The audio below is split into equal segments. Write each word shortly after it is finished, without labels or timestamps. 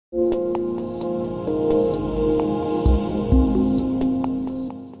Earlier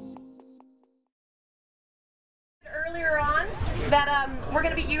on that we're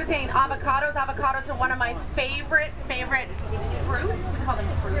going to be using avocados. Avocados are one of my favorite fruits. We call them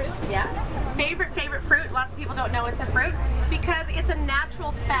fruits, yes. Favorite fruit. Lots of people don't know it's a fruit because it's a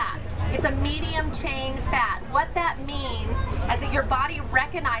natural fat. It's a medium chain fat. What that means is that your body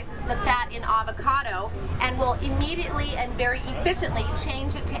recognizes the fat in avocado and will immediately and very efficiently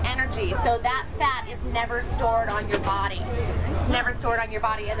change it to energy. So that fat is never stored on your body. It's never stored on your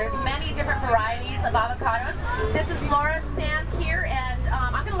body. And there's many different varieties of avocados. This is Laura's stand here, and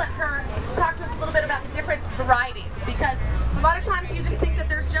I'm going to let her talk to us a little bit about the different varieties, because a lot of times you just think that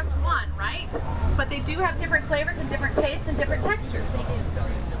there's just one, right? But they do have different flavors and different tastes and different textures. They do.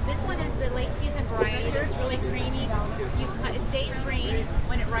 This one is the late season variety. It's really creamy. It stays green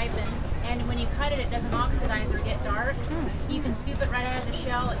when it ripens, and when you cut it, it doesn't oxidize or get dark. You can scoop it right out of the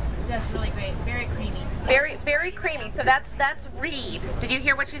shell. It does really great. Very creamy. Very creamy. So that's Reed. Did you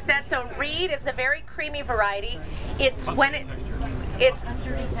hear what she said? So Reed is the very creamy variety. It's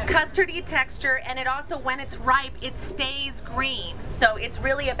custardy texture, and it also, when it's ripe, it stays green. So it's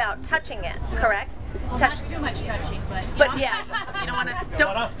really about touching it, correct? Well, not too much touching, but yeah, you don't want to.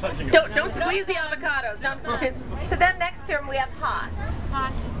 Don't squeeze the avocados. Don't squeeze. So then next to them we have Haas.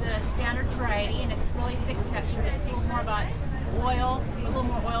 Haas is the standard variety, and it's really thick textured. It's a little more about oil, a little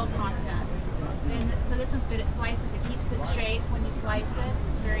more oil content. And so this one's good. It slices. It keeps its shape when you slice it.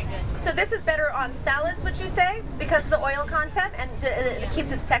 It's very good. So this is better on salads, would you say, because of the oil content and it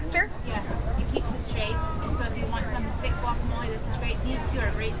keeps its texture? Yeah, it keeps its shape. And so if you want some thick guacamole, this is great. These two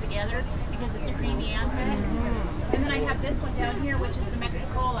are great together because it's creamy and thick. And then I have this one down here, which is the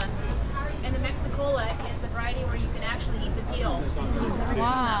Mexicola. And the Mexicola is the variety where you can actually eat the peel.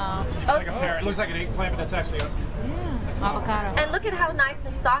 Wow. It's like a pear. It looks like an eggplant, but that's actually a Avocado. And look at how nice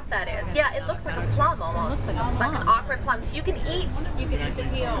and soft that is. Yeah, it looks like a plum almost. It looks like a plum. Like an awkward plum. So you can eat the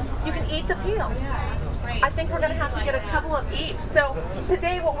peel. You can eat the peel. Yeah, it's great. I think we're going to have to get a couple of each. So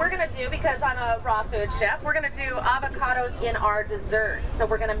today what we're going to do, because I'm a raw food chef, we're going to do avocados in our dessert. So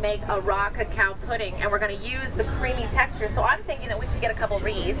we're going to make a raw cacao pudding, and we're going to use the creamy texture. So I'm thinking that we should get a couple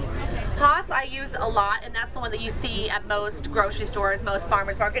Reeds. Haas I use a lot, and that's the one that you see at most grocery stores, most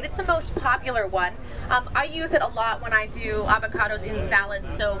farmers market. It's the most popular one. I use it a lot when I do avocados in salads.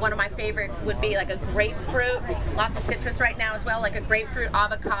 So one of my favorites would be like a grapefruit, lots of citrus right now as well, like a grapefruit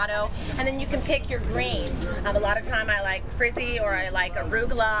avocado, and then you can pick your green. A lot of time I like frizzy, or I like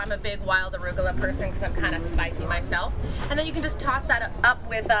arugula. I'm a big wild arugula person because I'm kind of spicy myself. And then you can just toss that up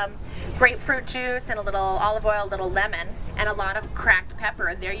with grapefruit juice and a little olive oil, a little lemon, and a lot of cracked pepper,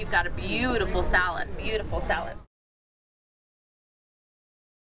 and there you've got a beautiful salad. Beautiful salad.